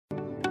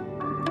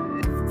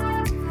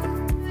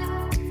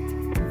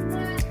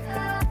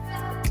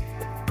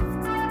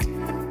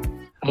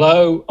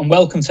Hello and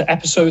welcome to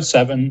episode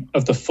 7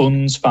 of the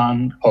Funds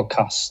Fan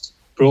podcast,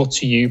 brought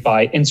to you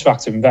by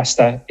Interactive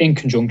Investor in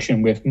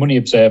conjunction with Money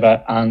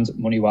Observer and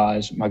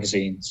MoneyWise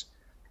magazines.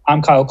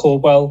 I'm Kyle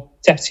Caldwell,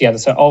 Deputy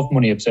Editor of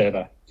Money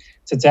Observer.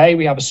 Today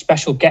we have a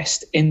special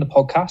guest in the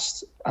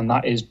podcast, and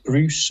that is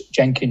Bruce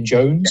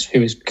Jenkyn-Jones,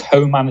 who is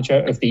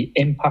co-manager of the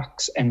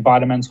Impax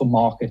Environmental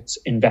Markets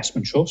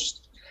Investment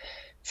Trust.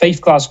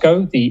 Faith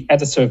Glasgow, the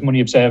editor of Money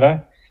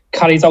Observer,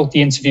 carried out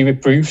the interview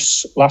with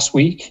Bruce last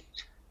week.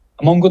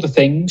 Among other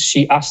things,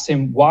 she asked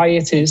him why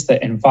it is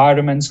that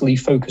environmentally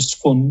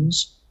focused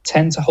funds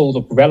tend to hold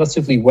up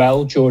relatively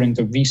well during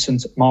the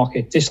recent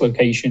market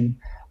dislocation,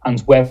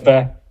 and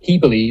whether he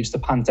believes the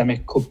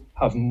pandemic could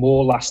have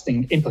more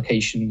lasting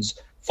implications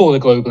for the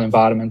global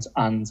environment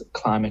and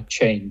climate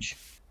change.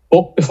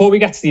 But before we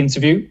get to the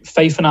interview,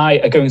 Faith and I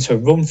are going to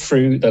run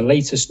through the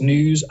latest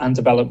news and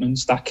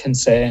developments that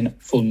concern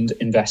fund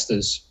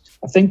investors.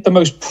 I think the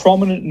most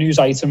prominent news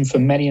item for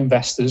many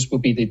investors will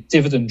be the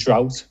dividend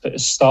drought that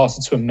has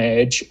started to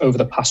emerge over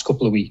the past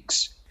couple of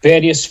weeks.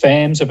 Various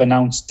firms have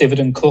announced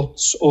dividend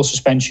cuts or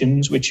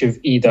suspensions, which have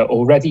either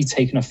already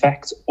taken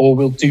effect or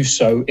will do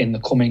so in the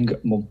coming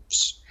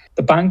months.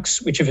 The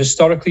banks, which have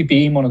historically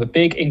been one of the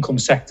big income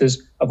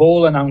sectors, have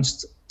all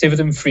announced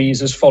dividend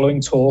freezes following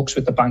talks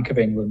with the Bank of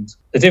England.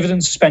 The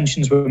dividend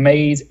suspensions were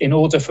made in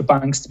order for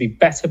banks to be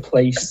better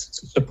placed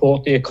to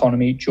support the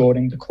economy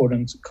during the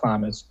current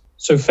climate.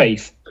 So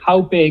Faith,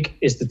 how big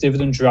is the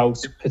dividend drought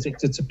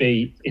predicted to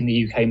be in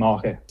the UK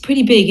market?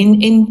 Pretty big.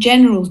 In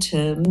general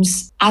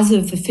terms, as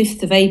of the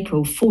 5th of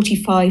April,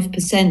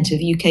 45%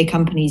 of UK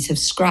companies have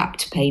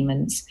scrapped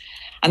payments.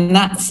 And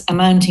that's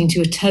amounting to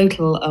a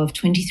total of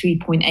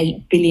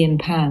 £23.8 billion.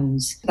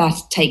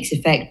 That takes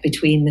effect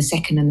between the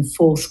second and the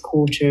fourth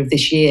quarter of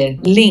this year.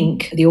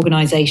 Link, the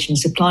organisation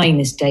supplying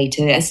this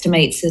data,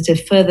 estimates that a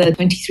further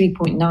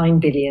 £23.9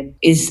 billion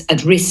is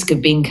at risk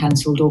of being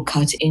cancelled or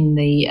cut in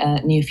the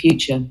near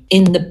future.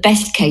 In the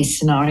best case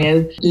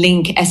scenario,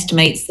 Link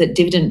estimates that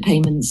dividend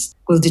payments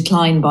will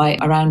decline by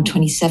around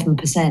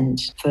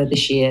 27% for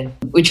this year,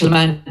 which will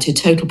amount to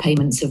total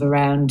payments of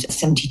around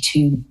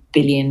 £72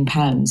 billion.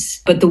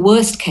 But the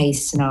worst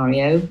case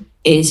scenario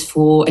is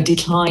for a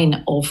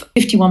decline of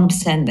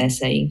 51%, they're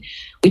saying,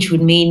 which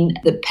would mean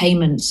that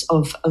payments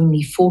of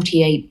only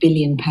 £48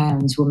 billion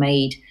were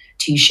made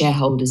to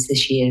shareholders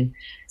this year.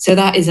 So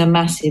that is a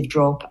massive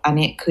drop, and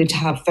it could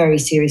have very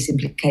serious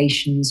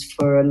implications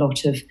for a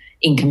lot of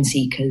income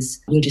seekers.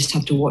 We'll just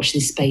have to watch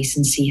this space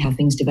and see how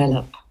things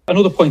develop.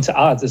 Another point to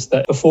add is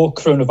that before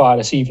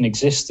coronavirus even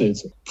existed,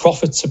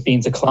 profits have been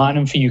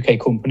declining for UK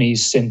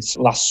companies since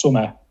last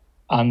summer,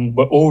 and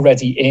we're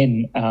already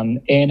in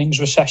an earnings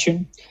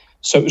recession.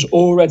 So it was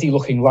already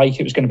looking like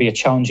it was going to be a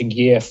challenging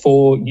year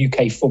for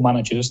UK fund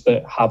managers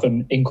that have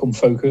an income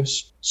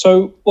focus.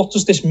 So what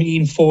does this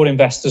mean for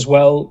investors?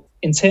 Well,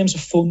 in terms of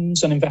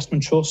funds and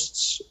investment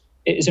trusts,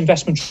 it is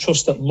investment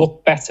trusts that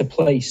look better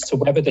placed to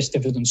weather this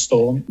dividend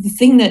storm. The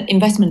thing that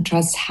investment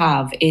trusts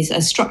have is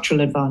a structural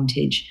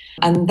advantage,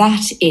 and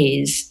that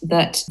is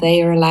that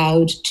they are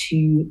allowed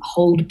to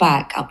hold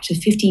back up to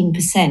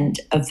 15%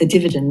 of the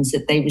dividends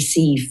that they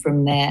receive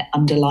from their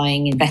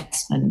underlying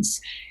investments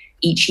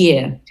each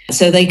year.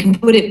 So they can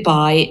put it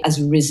by as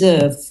a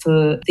reserve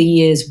for the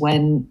years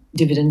when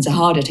dividends are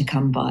harder to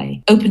come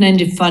by.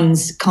 Open-ended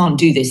funds can't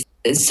do this.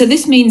 So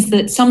this means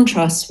that some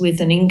trusts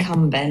with an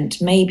income bent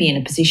may be in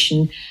a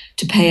position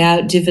to pay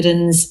out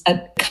dividends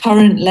at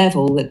current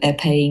level that they're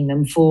paying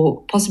them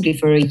for, possibly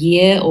for a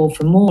year or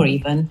for more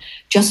even,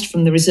 just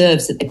from the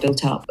reserves that they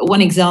built up.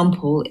 One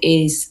example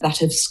is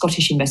that of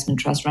Scottish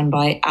Investment Trust run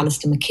by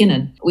Alistair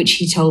McKinnon, which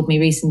he told me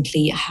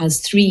recently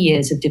has 3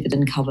 years of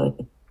dividend cover.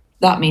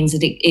 That means that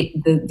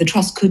the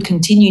trust could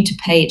continue to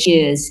pay its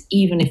years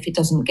even if it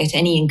doesn't get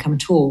any income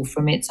at all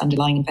from its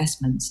underlying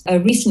investments. A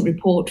recent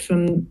report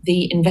from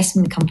the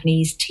investment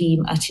companies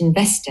team at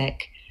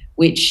Investec,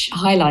 which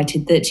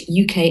highlighted that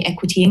UK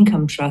equity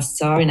income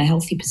trusts are in a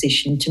healthy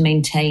position to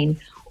maintain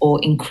or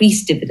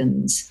increase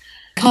dividends.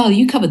 Kyle,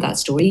 you covered that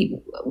story.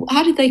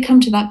 How did they come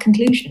to that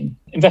conclusion?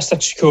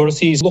 Investec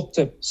Securities looked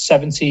at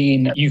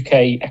 17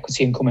 UK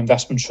equity income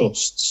investment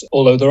trusts,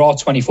 although there are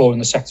 24 in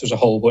the sector as a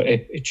whole, but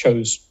it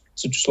chose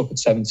to just look at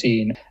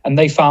 17. And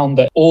they found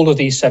that all of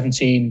these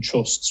 17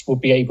 trusts would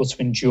be able to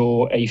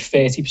endure a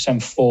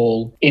 30%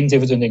 fall in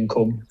dividend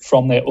income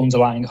from their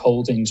underlying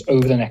holdings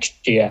over the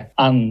next year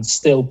and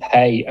still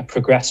pay a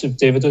progressive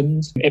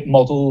dividend. It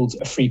modelled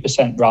a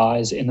 3%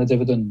 rise in the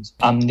dividend.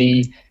 And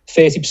the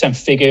 30%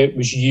 figure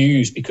was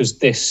used because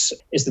this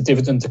is the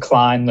dividend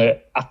decline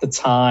that at the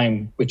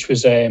time, which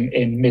was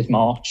in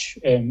mid-March,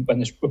 when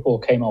this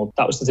report came out,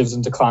 that was the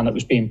dividend decline that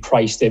was being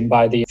priced in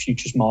by the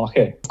futures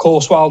market. Of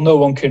course, while no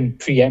one can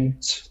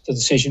preempt the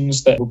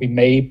decisions that will be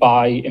made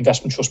by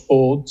investment trust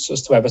boards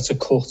as to whether to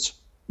cut,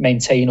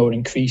 maintain or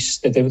increase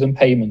the dividend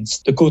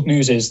payments, the good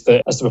news is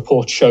that, as the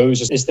report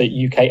shows, is that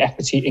UK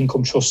equity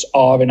income trusts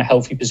are in a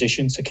healthy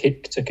position to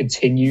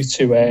continue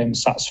to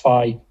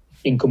satisfy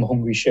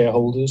income-hungry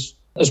shareholders.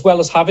 As well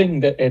as having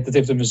the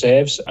dividend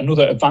reserves,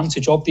 another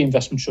advantage of the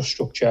investment trust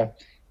structure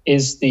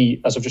is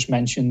as I've just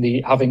mentioned,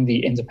 having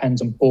the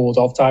independent board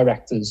of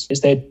directors.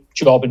 It's their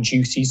job and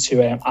duty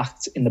to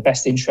act in the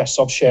best interests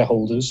of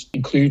shareholders,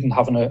 including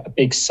having a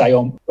big say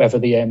on whether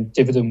the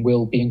dividend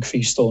will be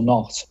increased or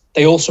not.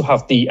 They also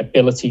have the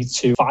ability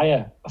to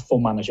fire a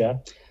fund manager,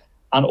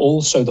 and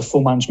also the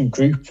fund management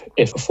group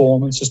if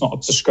performance is not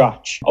up to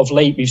scratch. Of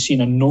late, we've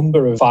seen a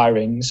number of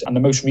firings, and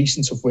the most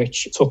recent of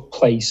which took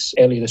place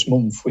earlier this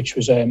month, which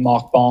was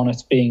Mark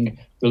Barnett being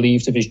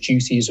relieved of his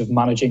duties of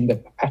managing the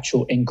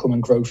Perpetual Income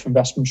and Growth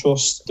Investment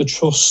Trust. The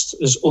trust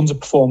has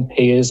underperformed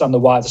peers and the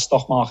wider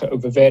stock market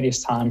over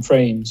various time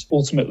frames.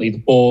 Ultimately, the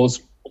board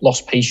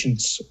lost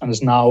patience and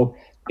has now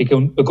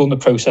begun the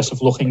process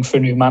of looking for a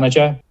new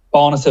manager.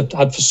 Barnett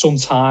had for some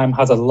time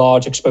had a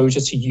large exposure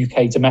to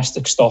UK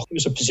domestic stock. It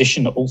was a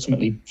position that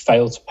ultimately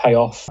failed to pay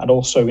off. And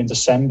also in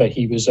December,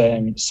 he was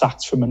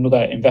sacked from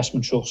another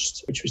investment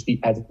trust, which was the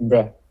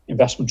Edinburgh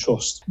Investment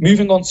Trust.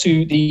 Moving on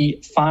to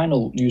the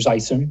final news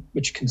item,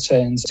 which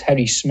concerns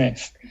Terry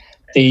Smith,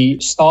 the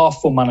star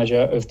fund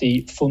manager of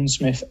the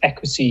Fundsmith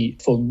Equity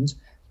Fund,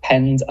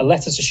 penned a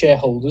letter to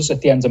shareholders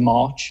at the end of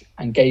March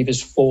and gave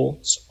his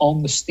thoughts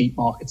on the steep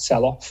market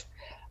sell-off.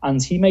 And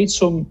he made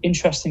some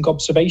interesting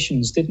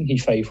observations, didn't he,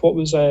 Faith? What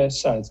was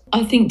said?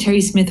 I think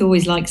Terry Smith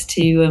always likes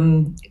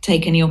to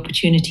take any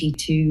opportunity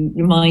to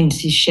remind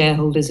his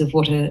shareholders of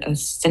what a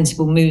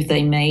sensible move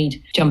they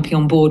made, jumping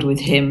on board with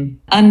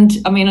him. And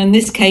I mean, in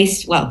this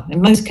case, well,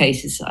 in most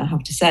cases, I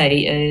have to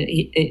say,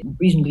 it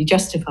reasonably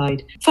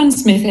justified.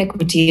 Fundsmith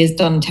Equity has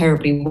done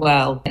terribly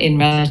well in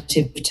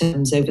relative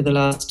terms over the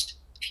last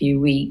few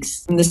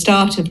weeks. From the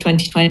start of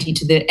 2020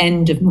 to the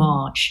end of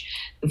March,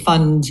 the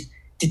fund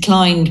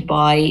declined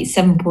by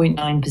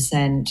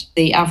 7.9%.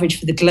 The average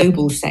for the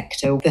global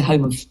sector, the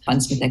home of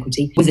Fundsmith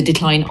Equity, was a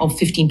decline of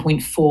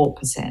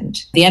 15.4%.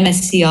 The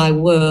MSCI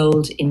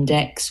World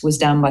Index was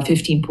down by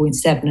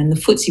 15.7%, and the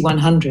FTSE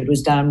 100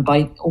 was down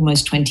by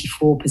almost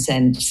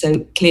 24%.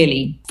 So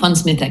clearly,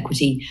 Fundsmith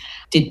Equity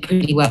did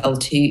pretty well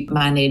to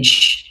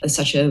manage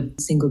such a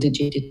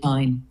single-digit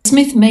decline.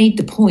 Smith made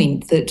the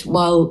point that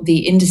while the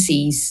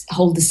indices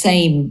hold the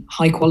same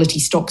high-quality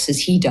stocks as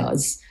he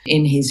does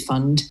in his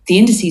fund, the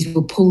indices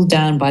were pulled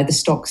down by the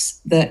stocks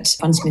that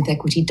Fundsmith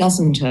Equity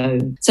doesn't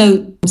own.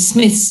 So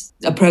Smith's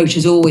approach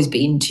has always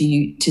been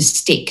to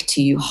stick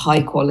to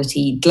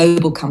high-quality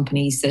global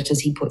companies that,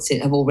 as he puts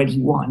it, have already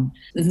won.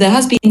 There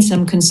has been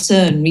some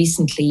concern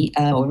recently,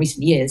 or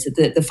recent years,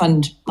 that the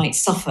fund might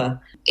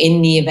suffer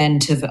in the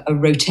event of a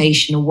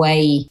rotation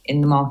away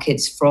in the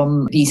markets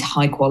from these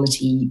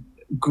high-quality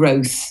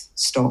growth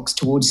stocks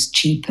towards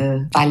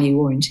cheaper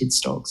value-oriented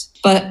stocks.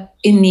 But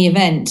in the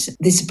event,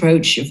 this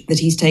approach that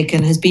he's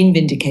taken has been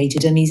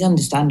vindicated, and he's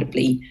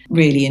understandably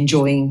really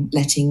enjoying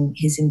letting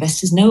his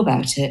investors know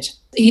about it.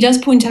 He does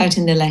point out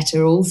in the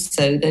letter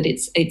also that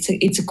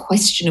it's a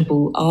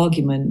questionable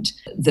argument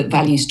that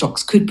value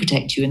stocks could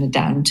protect you in a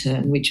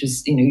downturn, which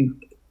was,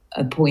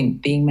 a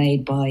point being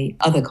made by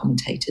other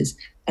commentators.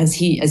 As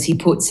he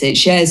puts it,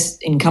 shares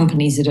in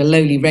companies that are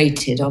lowly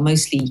rated are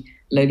mostly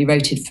lowly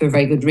rated for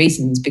very good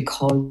reasons,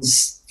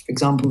 because, for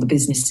example, the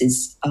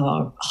businesses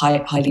are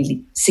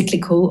highly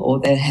cyclical, or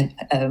they're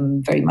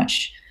very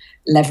much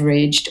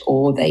leveraged,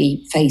 or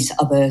they face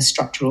other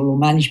structural or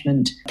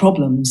management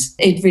problems.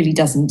 It really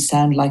doesn't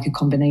sound like a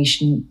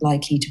combination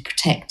likely to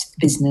protect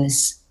the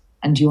business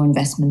and your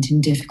investment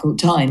in difficult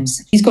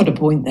times. He's got a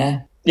point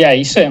there. Yeah,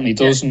 he certainly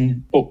does.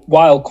 But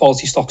while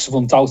quality stocks have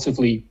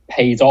undoubtedly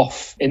paid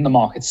off in the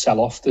market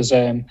sell-off, there's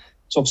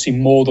obviously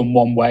more than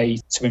one way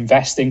to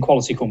invest in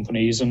quality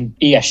companies, and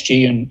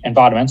ESG and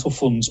environmental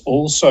funds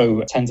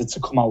also tended to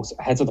come out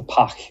ahead of the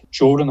pack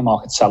during the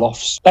market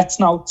sell-offs. Let's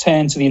now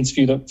turn to the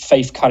interview that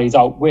Faith carried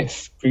out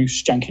with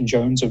Bruce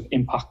Jenkyn-Jones of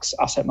Impax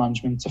Asset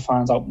Management to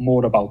find out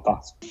more about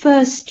that.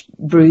 First,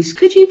 Bruce,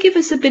 could you give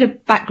us a bit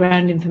of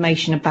background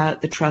information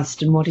about the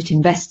trust and what it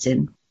invests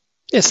in?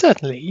 Yes,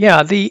 certainly.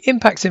 Yeah, the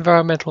Impax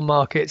Environmental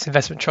Markets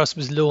Investment Trust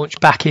was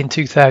launched back in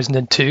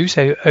 2002,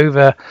 so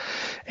over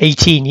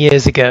 18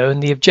 years ago,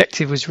 and the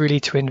objective was really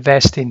to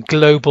invest in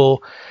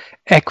global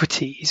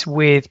equities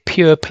with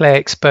pure play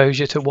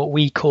exposure to what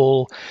we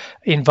call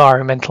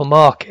environmental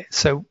markets.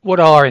 So what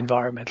are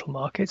environmental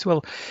markets?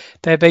 Well,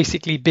 they're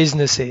basically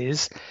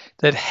businesses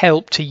that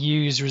help to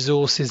use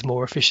resources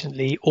more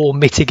efficiently or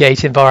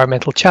mitigate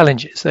environmental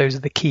challenges. Those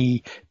are the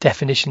key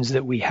definitions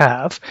that we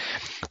have.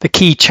 The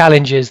key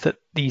challenges that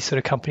these sort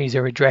of companies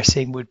are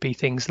addressing would be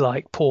things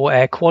like poor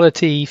air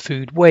quality,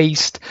 food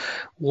waste,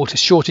 water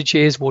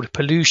shortages, water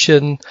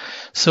pollution,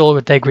 soil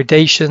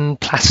degradation,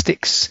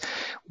 plastics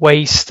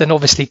waste, and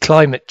obviously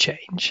climate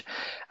change.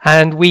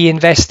 And we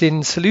invest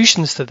in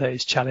solutions to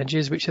those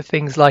challenges, which are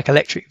things like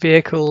electric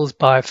vehicles,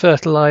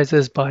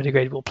 biofertilizers,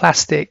 biodegradable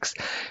plastics,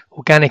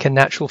 organic and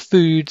natural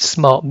foods,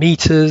 smart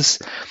meters,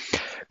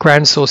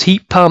 ground source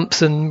heat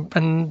pumps, and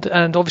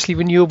obviously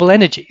renewable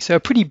energy. So a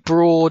pretty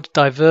broad,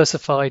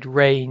 diversified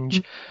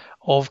range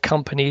of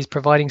companies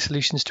providing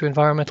solutions to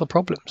environmental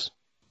problems.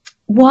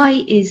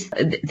 Why is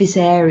this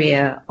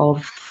area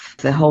of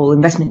the whole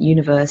investment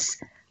universe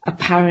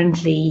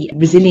apparently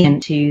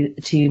resilient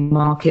to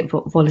market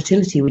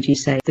volatility, would you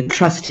say? The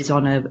trust is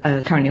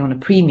currently on a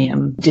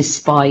premium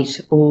despite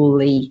all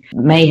the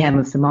mayhem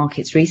of the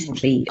markets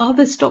recently. Are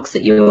the stocks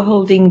that you're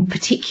holding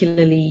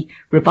particularly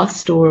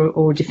robust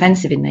or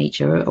defensive in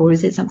nature, or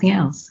is it something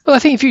else? Well, I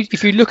think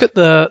if you look at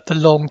the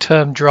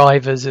long-term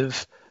drivers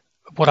of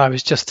what I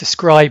was just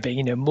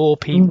describing, more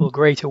people,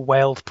 greater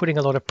wealth, putting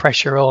a lot of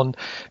pressure on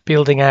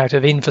building out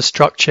of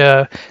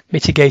infrastructure,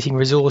 mitigating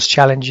resource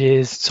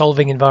challenges,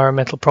 solving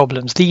environmental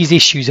problems. These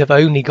issues have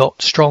only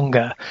got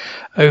stronger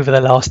over the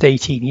last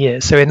 18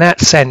 years. So in that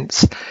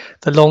sense,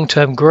 the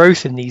long-term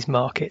growth in these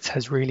markets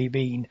has really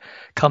been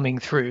coming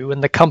through,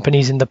 and the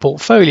companies in the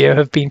portfolio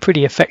have been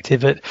pretty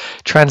effective at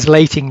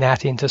translating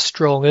that into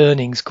strong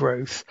earnings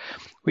growth,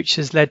 which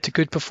has led to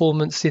good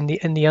performance in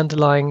the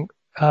underlying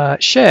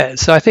shares.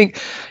 So I think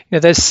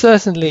there's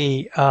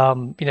certainly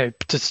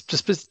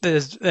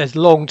there's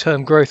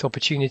long-term growth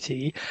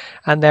opportunity,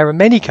 and there are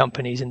many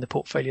companies in the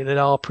portfolio that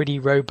are pretty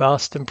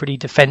robust and pretty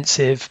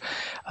defensive,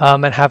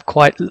 and have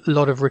quite a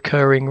lot of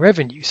recurring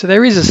revenue. So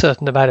there is a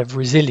certain amount of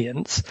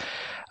resilience,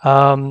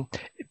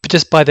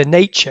 just by the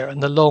nature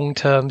and the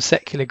long-term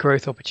secular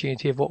growth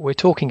opportunity of what we're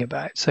talking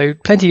about. So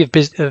plenty of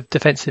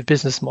defensive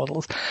business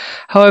models.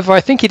 However,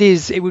 I think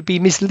it would be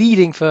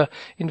misleading for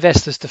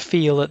investors to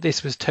feel that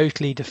this was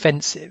totally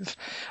defensive.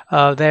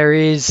 There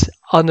is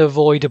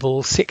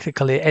unavoidable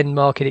cyclical end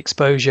market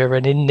exposure,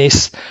 and in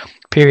this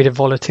period of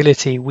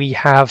volatility, we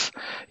have,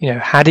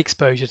 had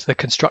exposure to the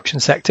construction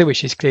sector,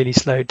 which is clearly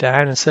slowed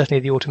down, and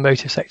certainly the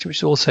automotive sector, which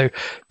has also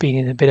been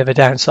in a bit of a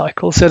down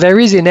cycle. So there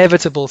is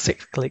inevitable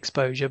cyclical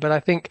exposure, but I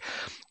think,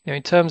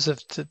 in terms of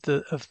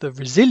the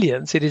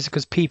resilience, it is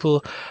because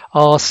people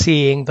are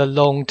seeing the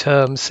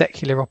long-term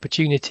secular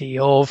opportunity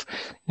of,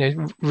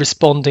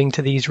 responding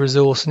to these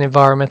resource and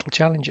environmental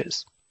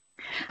challenges.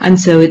 And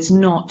so it's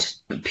not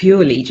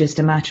purely just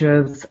a matter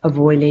of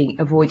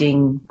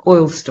avoiding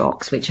oil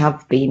stocks, which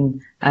have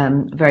been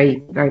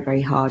very, very,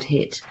 very hard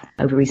hit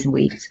over recent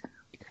weeks.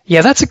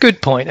 Yeah, that's a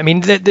good point. I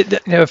mean,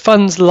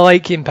 funds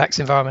like Impax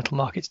Environmental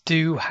Markets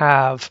do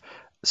have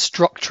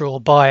structural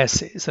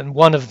biases, and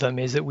one of them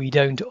is that we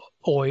don't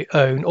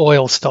own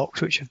oil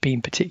stocks, which have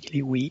been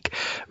particularly weak.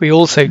 We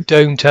also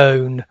don't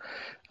own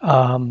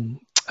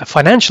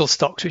financial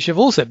stocks, which have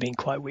also been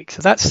quite weak.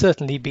 So that's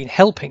certainly been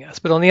helping us.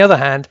 But on the other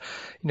hand,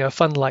 a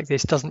fund like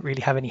this doesn't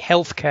really have any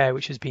healthcare,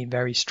 which has been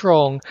very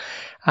strong.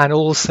 And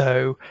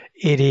also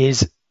it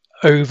is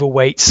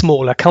overweight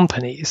smaller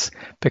companies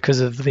because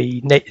of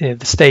the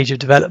stage of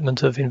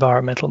development of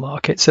environmental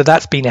markets. So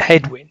that's been a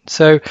headwind.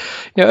 So,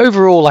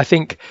 overall, I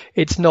think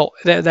it's not,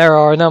 there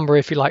are a number,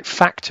 if you like,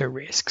 factor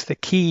risks. The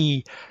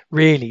key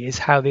really is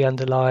how the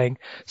underlying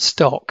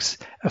stocks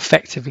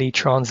effectively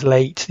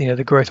translate,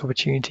 the growth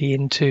opportunity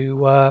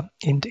into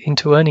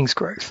earnings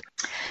growth.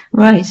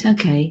 Right.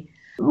 Okay.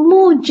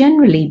 More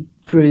generally,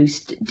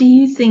 Bruce, do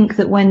you think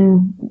that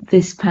when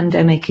this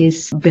pandemic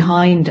is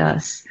behind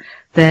us,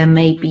 there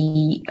may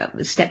be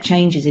step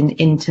changes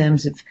in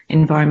terms of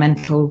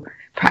environmental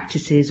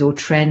practices or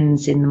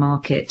trends in the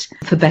market,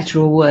 for better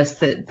or worse,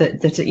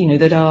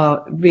 that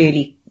are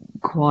really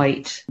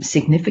quite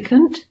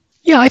significant?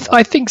 Yeah,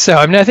 I think so.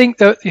 I mean, I think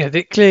that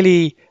that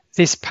clearly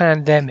this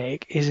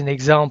pandemic is an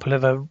example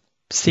of a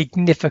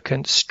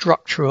significant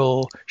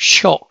structural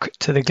shock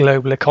to the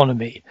global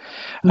economy,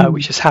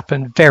 which has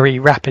happened very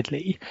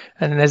rapidly,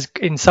 and there's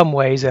in some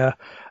ways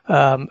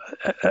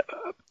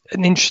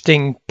an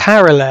interesting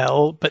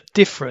parallel but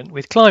different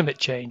with climate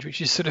change,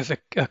 which is sort of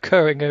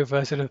occurring over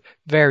a sort of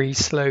very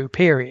slow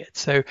period.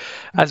 So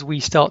as we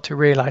start to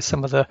realize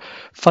some of the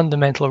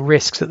fundamental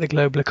risks that the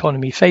global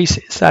economy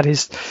faces, that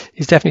is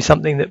definitely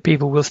something that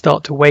people will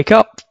start to wake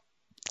up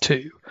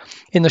to.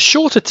 In the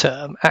shorter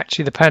term,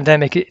 actually, the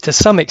pandemic, to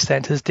some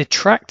extent, has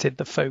detracted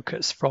the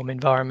focus from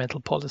environmental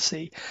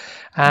policy.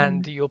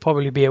 And you'll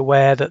probably be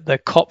aware that the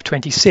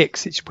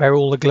COP26, it's where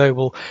all the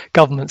global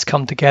governments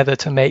come together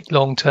to make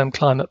long-term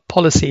climate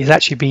policy, has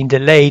actually been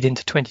delayed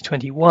into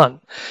 2021.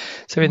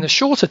 So in the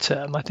shorter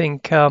term, I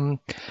think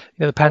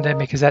the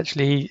pandemic has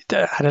actually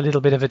had a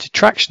little bit of a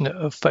detraction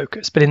of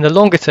focus. But in the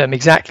longer term,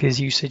 exactly as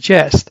you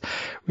suggest,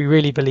 we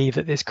really believe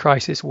that this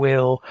crisis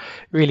will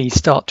really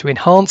start to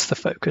enhance the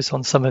focus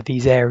on some of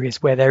these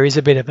areas where there is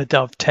a bit of a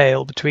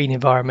dovetail between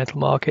environmental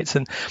markets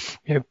and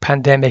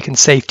pandemic and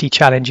safety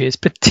challenges,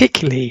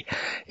 particularly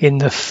in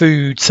the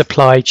food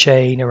supply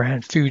chain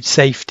around food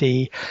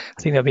safety.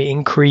 I think there'll be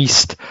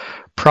increased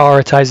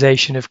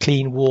prioritization of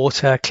clean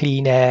water,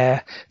 clean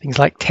air, things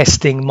like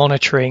testing,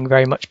 monitoring,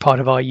 very much part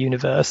of our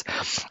universe,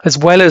 as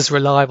well as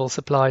reliable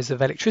supplies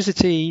of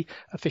electricity,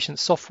 efficient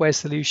software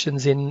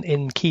solutions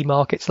in key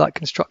markets like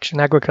construction,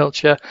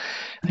 agriculture,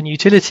 and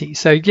utilities.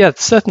 So yeah,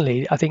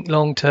 certainly I think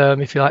long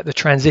term, if you like, the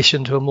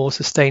transition to a more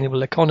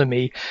sustainable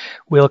economy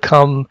will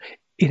come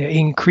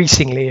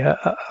increasingly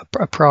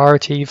a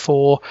priority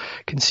for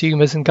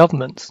consumers and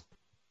governments.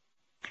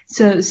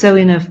 So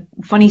in a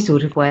funny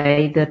sort of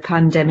way, the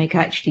pandemic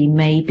actually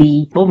may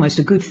be almost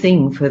a good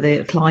thing for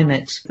the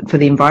climate, for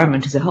the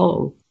environment as a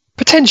whole.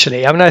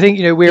 Potentially. I mean, I think,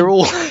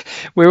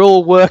 we're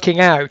all working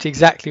out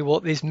exactly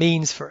what this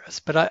means for us.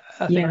 But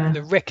I think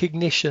the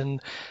recognition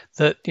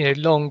that,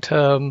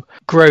 long-term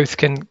growth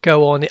can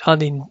go on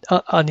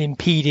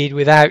unimpeded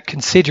without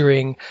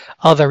considering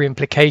other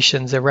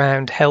implications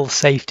around health,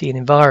 safety and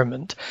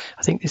environment,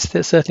 I think this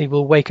certainly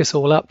will wake us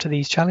all up to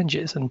these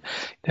challenges. And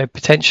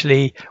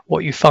potentially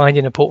what you find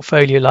in a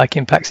portfolio like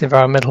Impax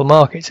Environmental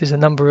Markets is a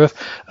number of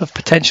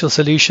potential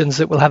solutions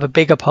that will have a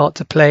bigger part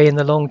to play in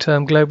the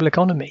long-term global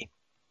economy.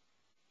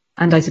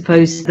 And I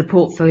suppose the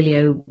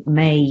portfolio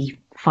may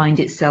find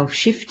itself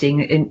shifting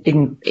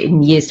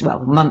in years,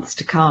 months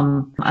to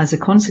come as a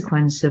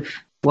consequence of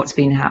what's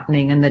been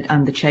happening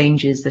and the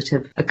changes that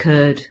have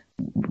occurred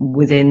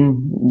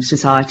within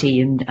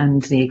society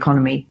and the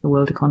economy, the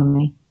world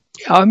economy.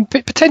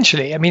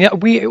 Potentially. I mean,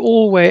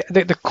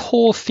 the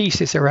core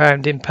thesis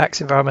around Impax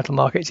Environmental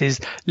Markets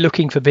is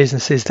looking for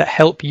businesses that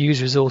help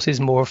use resources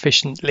more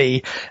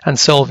efficiently and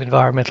solve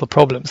environmental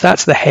problems.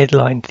 That's the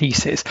headline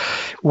thesis.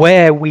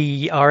 Where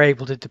we are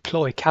able to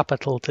deploy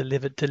capital to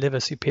deliver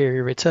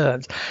superior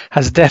returns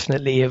has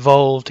definitely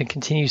evolved and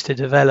continues to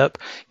develop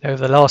over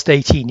the last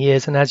 18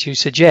 years. And as you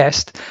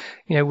suggest,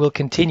 we'll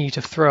continue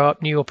to throw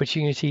up new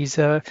opportunities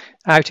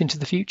out into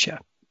the future.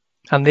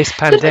 And this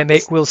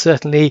pandemic will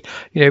certainly,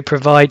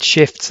 provide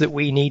shifts that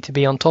we need to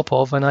be on top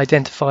of and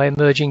identify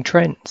emerging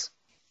trends.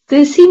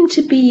 There seemed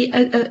to be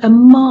a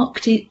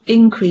marked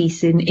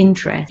increase in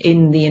interest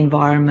in the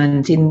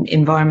environment, in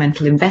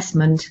environmental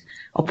investment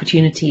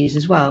opportunities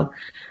as well,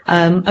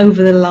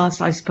 over the last,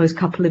 I suppose,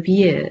 couple of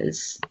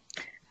years.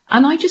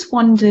 And I just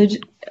wondered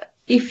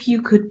if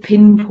you could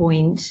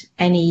pinpoint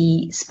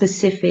any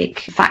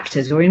specific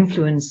factors or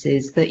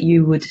influences that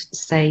you would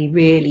say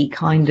really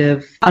kind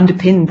of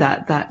underpin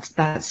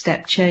that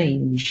step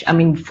change. I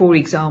mean, for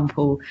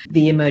example,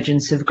 the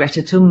emergence of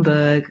Greta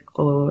Thunberg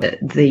or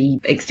the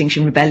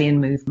Extinction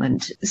Rebellion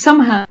movement.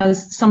 Somehow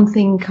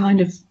something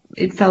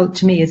it felt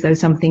to me as though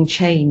something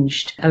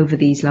changed over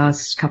these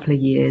last couple of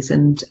years.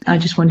 And I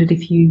just wondered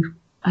if you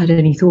had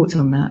any thoughts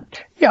on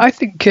that. Yeah, I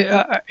think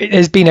it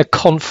has been a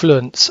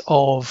confluence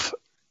of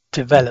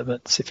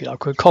developments, if you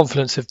like, a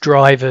confluence of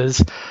drivers.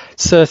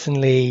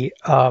 Certainly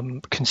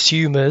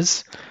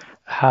consumers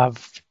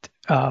have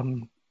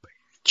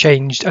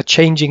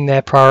changing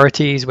their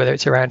priorities, whether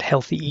it's around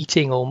healthy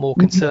eating or more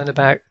concern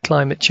about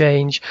climate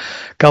change.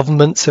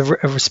 Governments are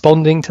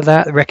responding to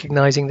that,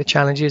 recognizing the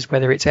challenges,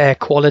 whether it's air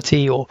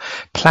quality or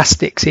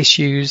plastics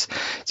issues.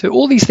 So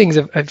all these things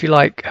have, if you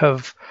like,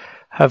 have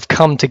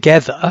come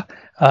together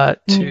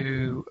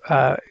to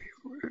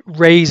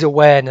raise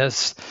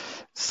awareness,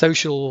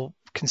 social,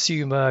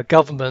 consumer,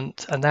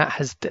 government, and that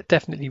has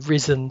definitely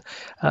risen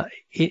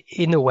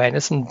in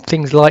awareness. And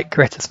things like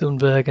Greta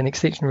Thunberg and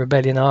Extinction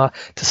Rebellion are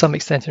to some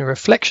extent a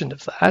reflection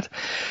of that.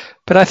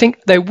 But I think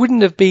there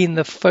wouldn't have been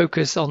the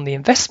focus on the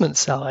investment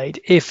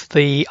side if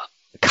the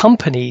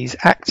companies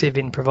active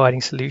in providing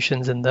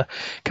solutions and the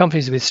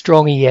companies with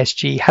strong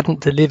ESG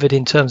hadn't delivered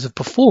in terms of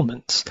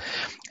performance.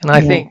 And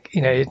I think,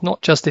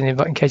 not just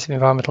in case of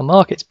environmental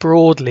markets,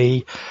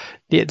 broadly,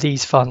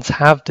 these funds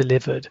have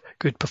delivered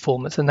good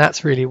performance, and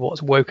that's really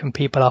what's woken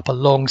people up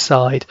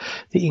alongside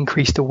the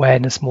increased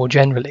awareness more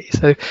generally.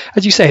 So,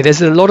 as you say,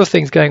 there's a lot of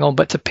things going on,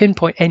 but to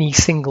pinpoint any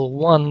single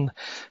one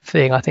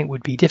thing, I think,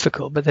 would be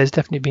difficult, but there's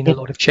definitely been a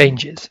lot of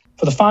changes.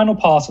 For the final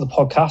part of the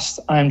podcast,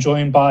 I am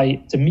joined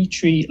by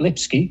Dzmitry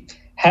Lipski,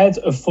 Head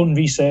of Fund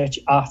Research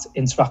at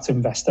Interactive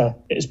Investor.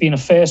 It has been a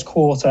first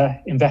quarter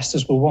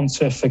investors will want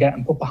to forget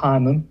and put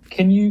behind them.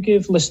 Can you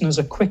give listeners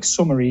a quick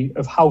summary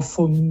of how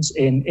funds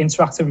in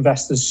Interactive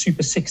Investor's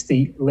Super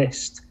 60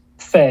 list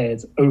fared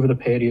over the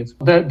period?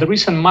 The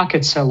recent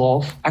market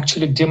sell-off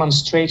actually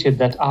demonstrated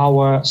that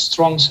our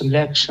strong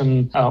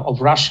selection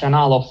of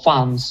rationale of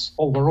funds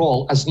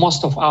overall, as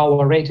most of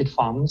our rated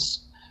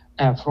funds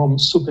from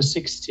Super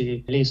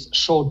 60 list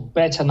showed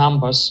better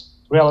numbers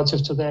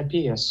relative to their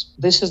peers.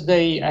 This is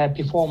the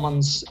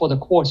performance for the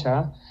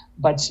quarter,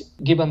 but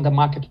given the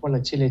market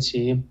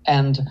volatility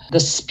and the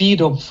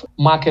speed of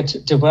market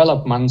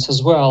developments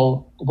as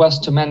well,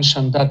 worth to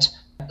mention that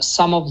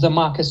some of the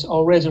markets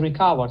already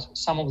recovered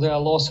some of their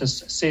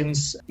losses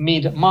since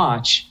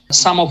mid-March.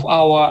 Some of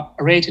our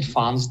rated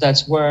funds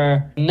that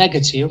were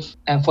negative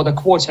for the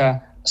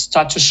quarter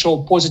start to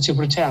show positive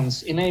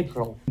returns in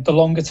April. The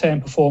longer term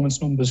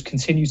performance numbers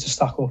continue to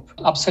stack up.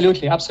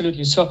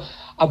 Absolutely. So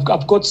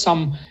I've got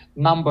some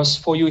numbers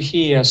for you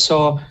here.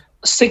 So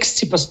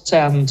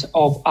 60%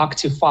 of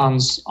active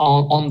funds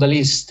on the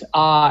list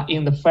are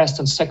in the first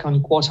and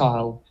second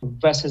quartile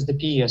versus the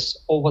peers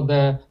over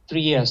the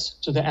 3 years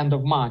to the end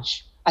of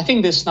March. I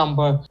think this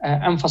number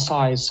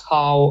emphasizes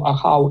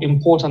how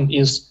important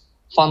is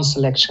fund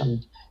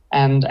selection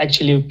and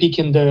actually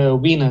picking the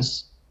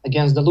winners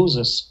against the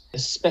losers,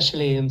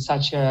 especially in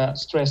such a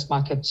stressed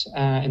market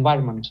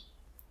environment.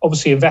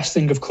 Obviously,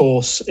 investing, of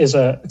course, it's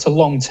a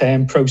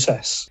long-term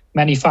process.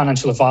 Many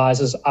financial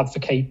advisors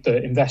advocate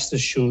that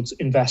investors should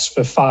invest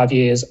for 5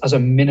 years as a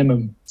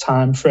minimum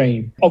time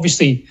frame.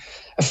 Obviously,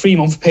 a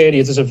 3-month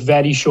period is a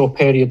very short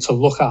period to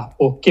look at,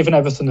 but given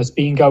everything that's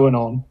been going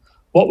on,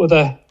 What were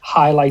the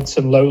highlights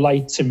and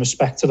lowlights in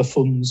respect to the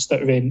funds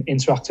that are in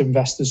Interactive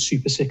Investor's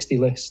Super 60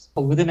 list?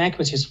 Within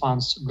equities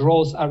funds,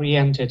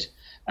 growth-oriented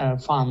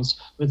funds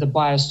with a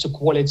bias to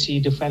quality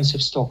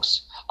defensive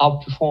stocks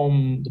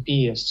outperform the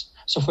peers.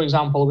 So, for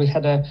example, we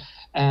had a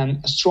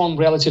strong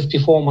relative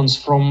performance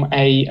from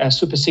a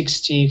Super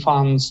 60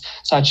 funds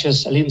such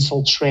as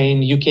Linsell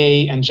Train,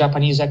 UK and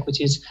Japanese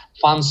equities,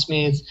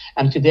 Fundsmith,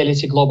 and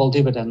Fidelity Global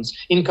Dividends.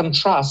 In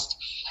contrast,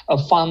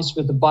 funds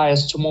with the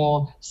bias to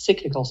more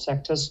cyclical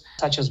sectors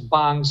such as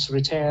banks,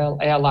 retail,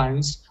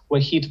 airlines were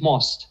hit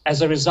most.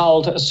 As a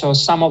result, so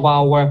some of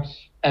our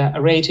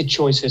rated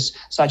choices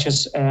such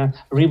as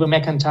River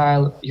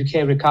Mercantile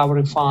UK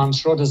Recovery Fund,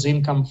 Schroders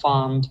Income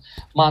Fund,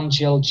 Man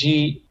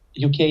GLG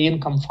UK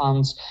Income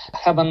Funds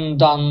haven't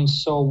done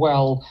so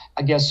well,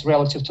 I guess,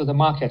 relative to the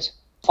market.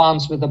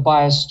 Funds with a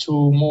bias to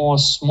more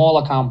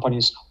smaller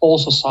companies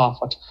also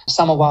suffered.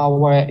 Some of our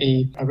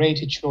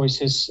rated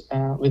choices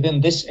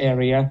within this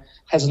area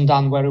hasn't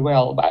done very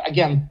well. But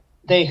again,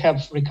 they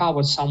have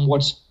recovered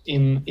somewhat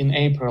in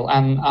April.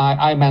 And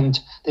I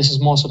meant this is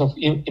more sort of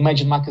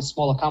emerging market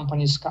smaller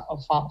companies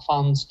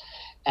funds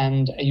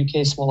and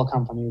UK smaller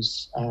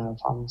companies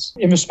funds.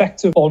 In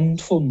respect of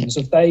bond funds,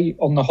 have they,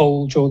 on the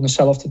whole, during the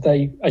sell-off, did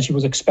they, as you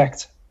would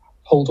expect,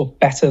 hold up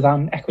better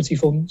than equity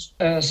funds?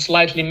 A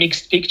slightly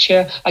mixed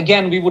picture.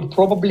 Again, we would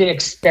probably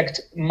expect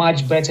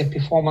much better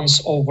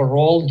performance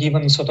overall,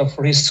 given sort of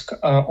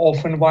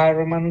risk-off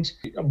environment.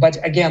 But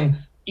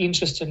again,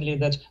 interestingly,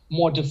 that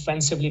more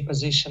defensively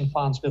positioned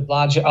funds with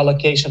larger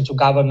allocation to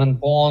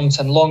government bonds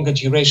and longer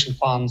duration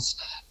funds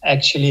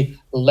actually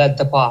led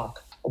the pack.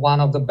 One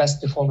of the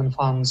best performing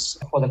funds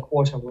for the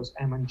quarter was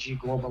M&G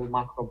Global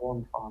Macro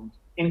Bond Fund.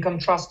 In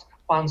contrast,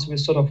 funds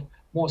with sort of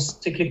more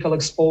cyclical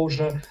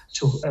exposure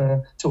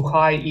to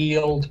high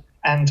yield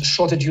and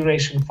shorter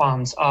duration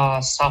funds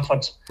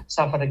suffered,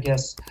 I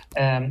guess,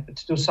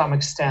 to some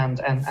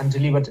extent and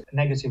delivered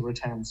negative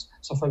returns.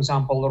 So, for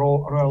example,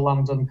 Royal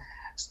London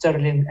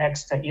Sterling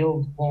Extra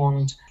Yield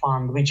Bond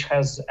Fund, which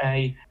has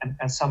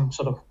some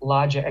sort of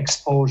larger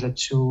exposure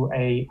to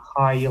a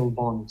high yield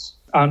bonds.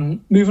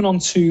 And moving on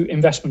to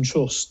investment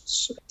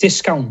trusts,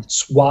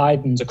 discounts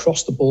widened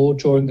across the board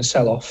during the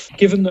sell-off.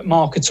 Given that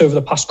markets over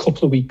the past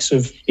couple of weeks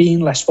have been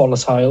less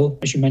volatile,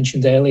 as you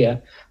mentioned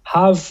earlier,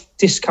 have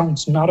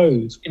discounts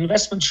narrowed?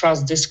 Investment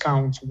trust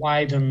discounts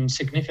widened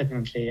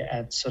significantly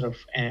at sort of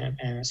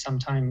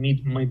sometime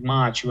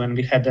mid-March, when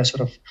we had a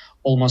sort of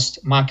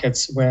almost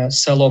markets were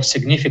sell off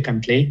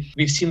significantly.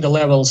 We've seen the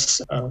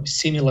levels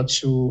similar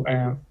to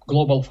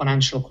global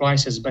financial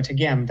crisis, but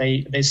again,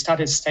 they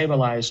started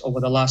stabilize over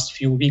the last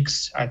few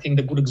weeks. I think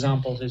the good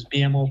example is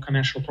BMO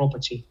Commercial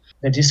Property.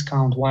 The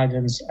discount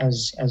widens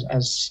as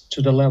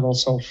to the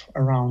levels of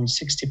around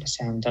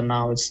 60%, and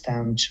now it's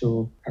down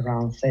to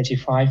around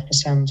 35%.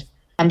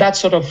 And that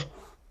sort of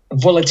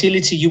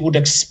volatility you would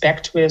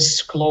expect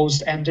with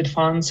closed-ended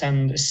funds,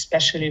 and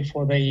especially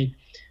for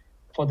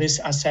this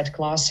asset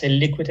class, a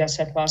liquid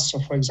asset class.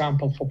 So, for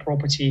example, for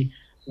property,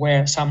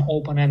 where some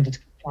open-ended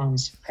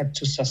funds had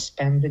to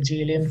suspend the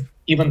dealing,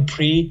 even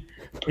pre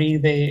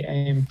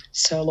the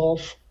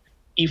sell-off.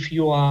 If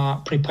you are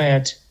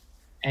prepared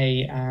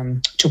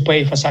to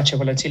pay for such a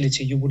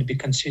volatility, you would be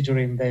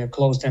considering the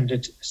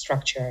closed-ended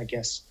structure, I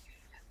guess.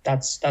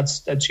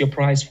 That's your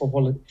price for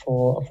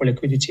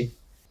liquidity.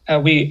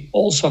 We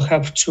also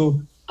have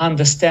to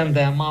understand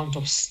the amount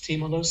of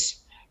stimulus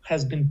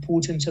has been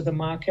put into the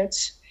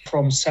markets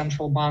from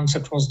central banks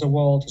across the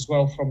world, as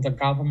well from the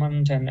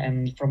government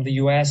and from the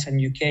US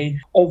and UK.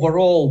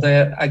 Overall,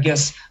 the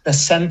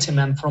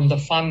sentiment from the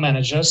fund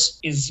managers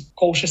is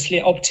cautiously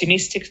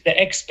optimistic. The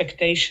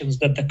expectations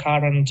that the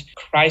current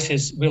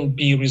crisis will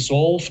be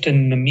resolved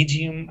in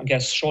the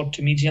short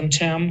to medium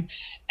term,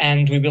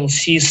 and we will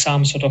see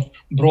some sort of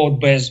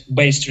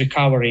broad-based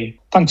recovery.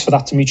 Thanks for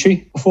that,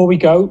 Dzmitry. Before we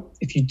go,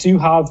 if you do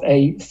have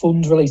a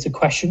fund-related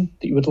question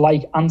that you would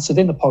like answered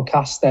in the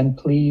podcast, then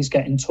please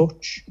get in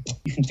touch.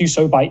 You can do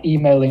so by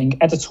emailing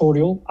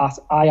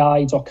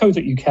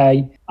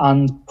editorial@ii.co.uk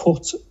and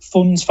put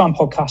Funds Fan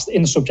Podcast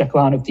in the subject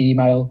line of the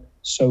email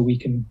so we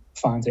can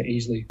find it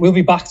easily. We'll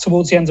be back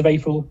towards the end of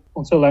April.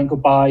 Until then,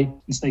 goodbye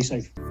and stay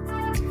safe.